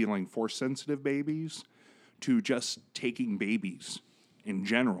of stealing Force-sensitive babies to just taking babies in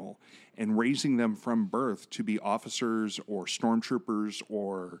general and raising them from birth to be officers or stormtroopers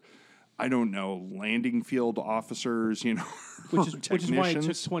or, I don't know, landing field officers, you know, Which is why it took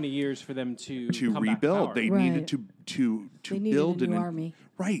technicians 20 years for them to come rebuild. Back to They power. needed to They needed build a new an army.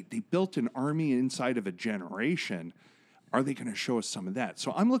 Right. They built an army inside of a generation. Are they going to show us some of that?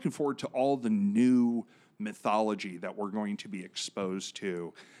 So I'm looking forward to all the new mythology that we're going to be exposed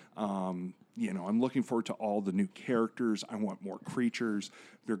to. You know, I'm looking forward to all the new characters. I want more creatures.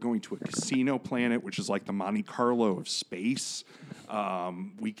 They're going to a casino planet, which is like the Monte Carlo of space.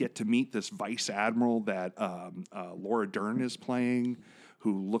 We get to meet this vice admiral that Laura Dern is playing,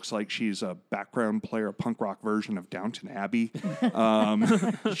 who looks like she's a background player, a punk rock version of Downton Abbey.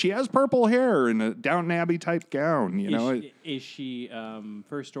 She has purple hair and a Downton Abbey type gown. You know, Is she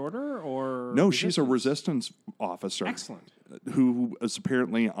First Order or no, she's a Resistance? resistance officer. Excellent. Who is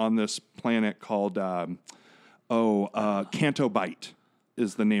apparently on this planet called Canto Bight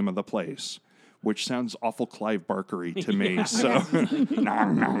is the name of the place, which sounds awful Clive Barkery to me. So,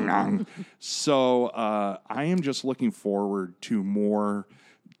 nong, nong, nong. So I am just looking forward to more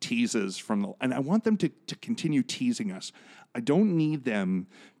teases from and I want them to continue teasing us. I don't need them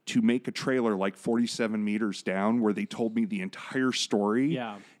to make a trailer like 47 Meters Down where they told me the entire story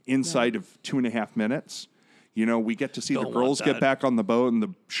inside of 2.5 minutes. You know, we get to see the girls get back on the boat and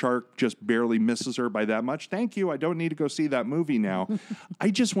the shark just barely misses her by that much. Thank you. I don't need to go see that movie now. I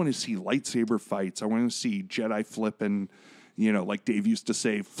just want to see lightsaber fights. I want to see Jedi flipping, you know, like Dave used to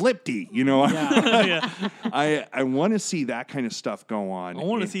say, flipty. You know, I want to see that kind of stuff go on. I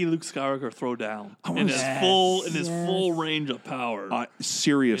want to see Luke Skywalker throw down in his full range of power.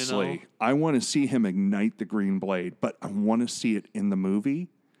 Seriously, You know? I want to see him ignite the green blade, but I want to see it in the movie.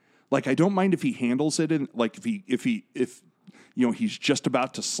 Like, I don't mind if he handles it in, like, if you know, he's just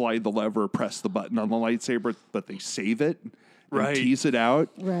about to slide the lever, press the button on the lightsaber, but they save it and tease it out.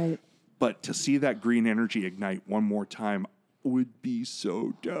 Right. But to see that green energy ignite one more time would be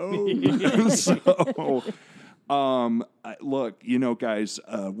so dope. So, look, you know, guys,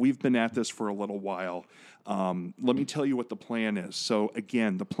 we've been at this for a little while. Let me tell you what the plan is. So,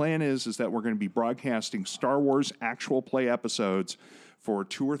 again, the plan is that we're going to be broadcasting Star Wars actual play episodes for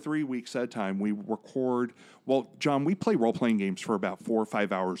 2 or 3 weeks at a time. We record, well, John, we play role-playing games for about 4 or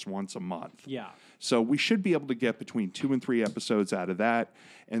 5 hours once a month. Yeah. So we should be able to get between 2 and 3 episodes out of that.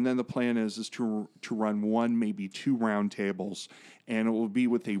 And then the plan is to run 1, maybe 2 roundtables, and it will be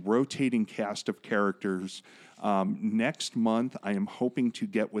with a rotating cast of characters. Next month, I am hoping to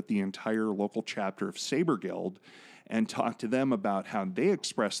get with the entire local chapter of Saber Guild and talk to them about how they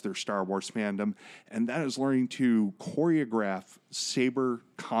express their Star Wars fandom, and that is learning to choreograph saber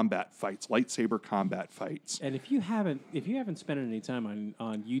combat fights, lightsaber combat fights. And if you haven't spent any time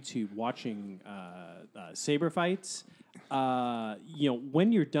on YouTube watching saber fights, you know,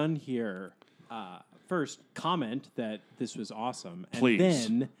 when you're done here, first comment that this was awesome, and Please.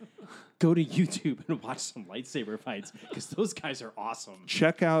 then go to YouTube and watch some lightsaber fights because those guys are awesome.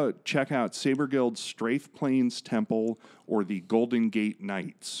 Check out Saber Guild's Strafe Plains Temple or the Golden Gate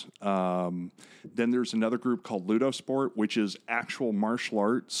Knights. Then there's another group called Ludosport, which is actual martial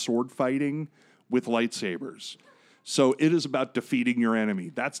arts, sword fighting with lightsabers. So it is about defeating your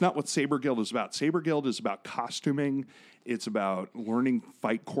enemy. That's not what Saber Guild is about. Saber Guild is about costuming. It's about learning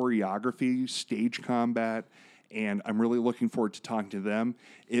fight choreography, stage combat, and I'm really looking forward to talking to them.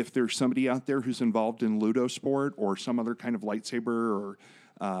 If there's somebody out there who's involved in Ludosport or some other kind of lightsaber or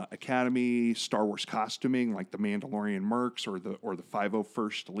academy, Star Wars costuming, like the Mandalorian Mercs or the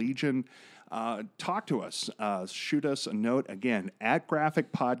 501st Legion, talk to us. Shoot us a note, again, at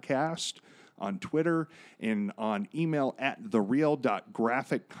Graphic Podcast on Twitter and on email at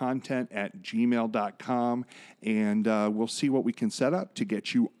thereal.graphiccontent@gmail.com. And we'll see what we can set up to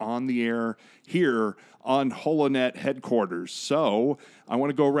get you on the air here on Holonet headquarters. So I want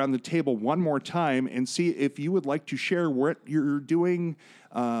to go around the table one more time and see if you would like to share what you're doing.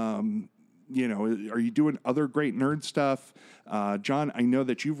 Are you doing other great nerd stuff? John, I know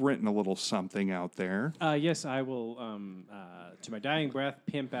that you've written a little something out there. Yes, I will, to my dying breath,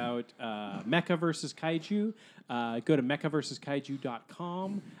 pimp out Mecha vs. Kaiju. Go to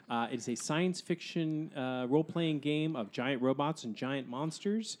mechaversuskaiju.com. It is a science fiction role-playing game of giant robots and giant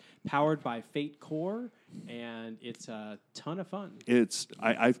monsters powered by Fate Core, and it's a ton of fun.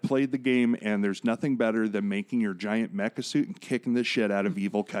 I've played the game, and there's nothing better than making your giant mecha suit and kicking the shit out of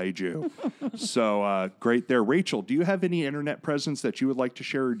evil kaiju. So great there. Rachel, do you have any internet presence that you would like to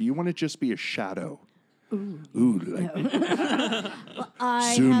share, or do you want to just be a shadow? Soon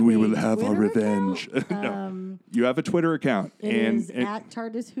we will have our revenge. No. You have a Twitter account. It is at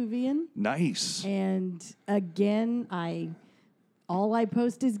TARDIS Whovian. Nice. And again, all I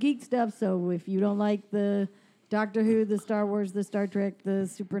post is geek stuff. So if you don't like the Doctor Who, the Star Wars, the Star Trek, the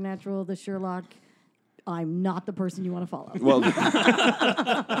Supernatural, the Sherlock, I'm not the person you want to follow. Well,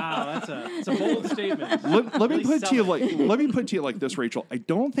 Wow, that's a bold statement. let me put to you like this, Rachel. I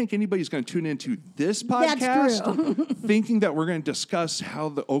don't think anybody's going to tune into this podcast thinking that we're going to discuss how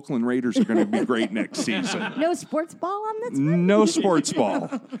the Oakland Raiders are going to be great next season. No sports ball on this one? No sports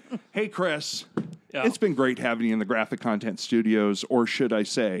ball. Hey, Chris, Yeah. It's been great having you in the Graphic Content Studios, or should I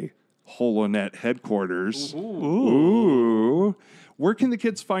say, Holonet headquarters. Ooh. Where can the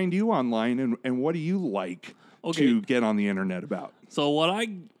kids find you online, and what do you like to get on the internet about? So what I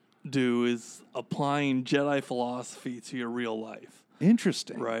do is applying Jedi philosophy to your real life.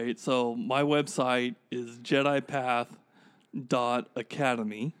 Interesting. Right? So my website is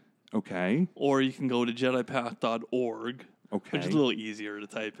jedipath.academy. Okay. Or you can go to jedipath.org. Okay. Which is a little easier to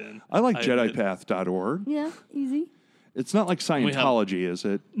type in. I like jedipath.org. Yeah, easy. It's not like Scientology, is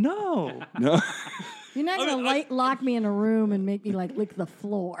it? No. No. You're not going to lock me in a room and make me lick the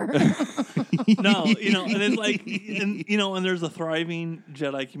floor. No, and it's like, and there's a thriving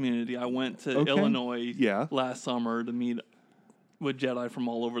Jedi community. I went to Illinois last summer to meet with Jedi from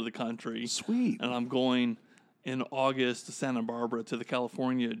all over the country. Sweet. And I'm going in August to Santa Barbara to the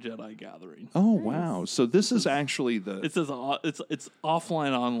California Jedi Gathering. Oh, wow. So this is actually it's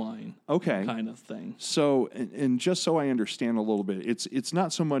offline, online kind of thing. So, and just so I understand a little bit, it's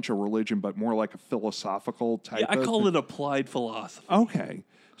not so much a religion, but more like a philosophical type. Yeah, I call it applied philosophy. Okay.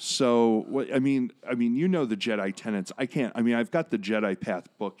 So, I mean, the Jedi tenets. I've got the Jedi Path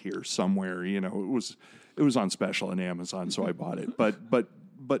book here somewhere. It was on special on Amazon, so I bought it. But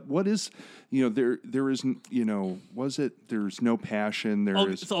what is, there isn't, was it? There's no passion.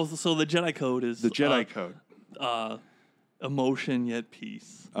 So the Jedi code is the Jedi code. Emotion yet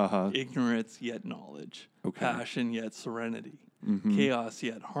peace. Ignorance yet knowledge. Passion yet serenity. Chaos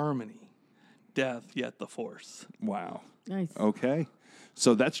yet harmony. Death yet the Force. Wow. Nice. Okay.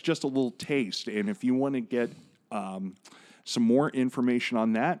 So that's just a little taste. And if you want to get some more information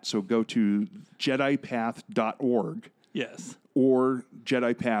on that, so go to jedipath.org. Yes. Or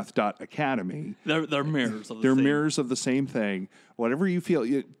jedipath.academy. They're mirrors of the They're same. mirrors of the same thing. Whatever you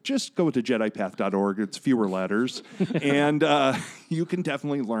feel, just go to jedipath.org. It's fewer letters. And you can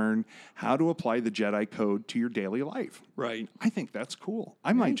definitely learn how to apply the Jedi code to your daily life. Right. I think that's cool.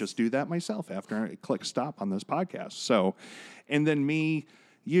 I might just do that myself after I click stop on this podcast. So, and then me,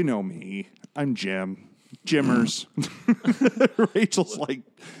 me, I'm Jim. Jimmers. Rachel's like,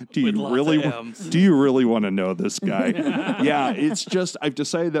 do you really want to know this guy? Yeah, it's just I've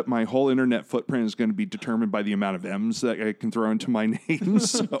decided that my whole internet footprint is going to be determined by the amount of M's that I can throw into my name.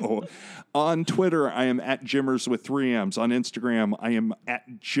 So on Twitter, I am at Jimmers with 3 M's. On Instagram, I am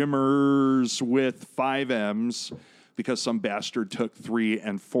at Jimmers with 5 M's. because some bastard took 3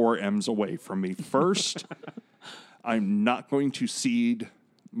 and 4 M's away from me. First, I'm not going to cede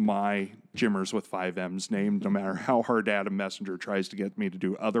my Jimmers with 5 M's name, no matter how hard Adam Messenger tries to get me to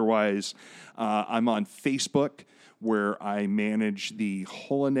do otherwise. I'm on Facebook, where I manage the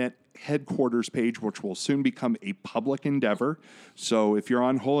Holonet headquarters page, which will soon become a public endeavor. So if you're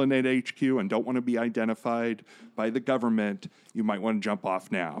on Holonet HQ and don't want to be identified by the government, you might want to jump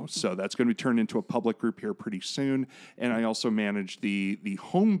off now. So that's going to be turned into a public group here pretty soon. And I also manage the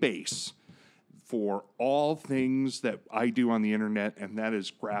home base for all things that I do on the internet, and that is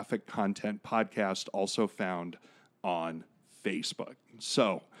Graphic Content Podcast, also found on Facebook.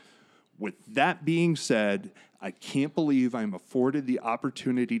 So with that being said, I can't believe I'm afforded the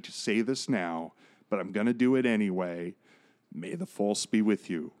opportunity to say this now, but I'm going to do it anyway. May the force be with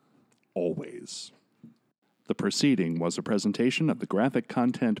you, always. The proceeding was a presentation of the Graphic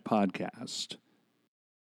Content Podcast.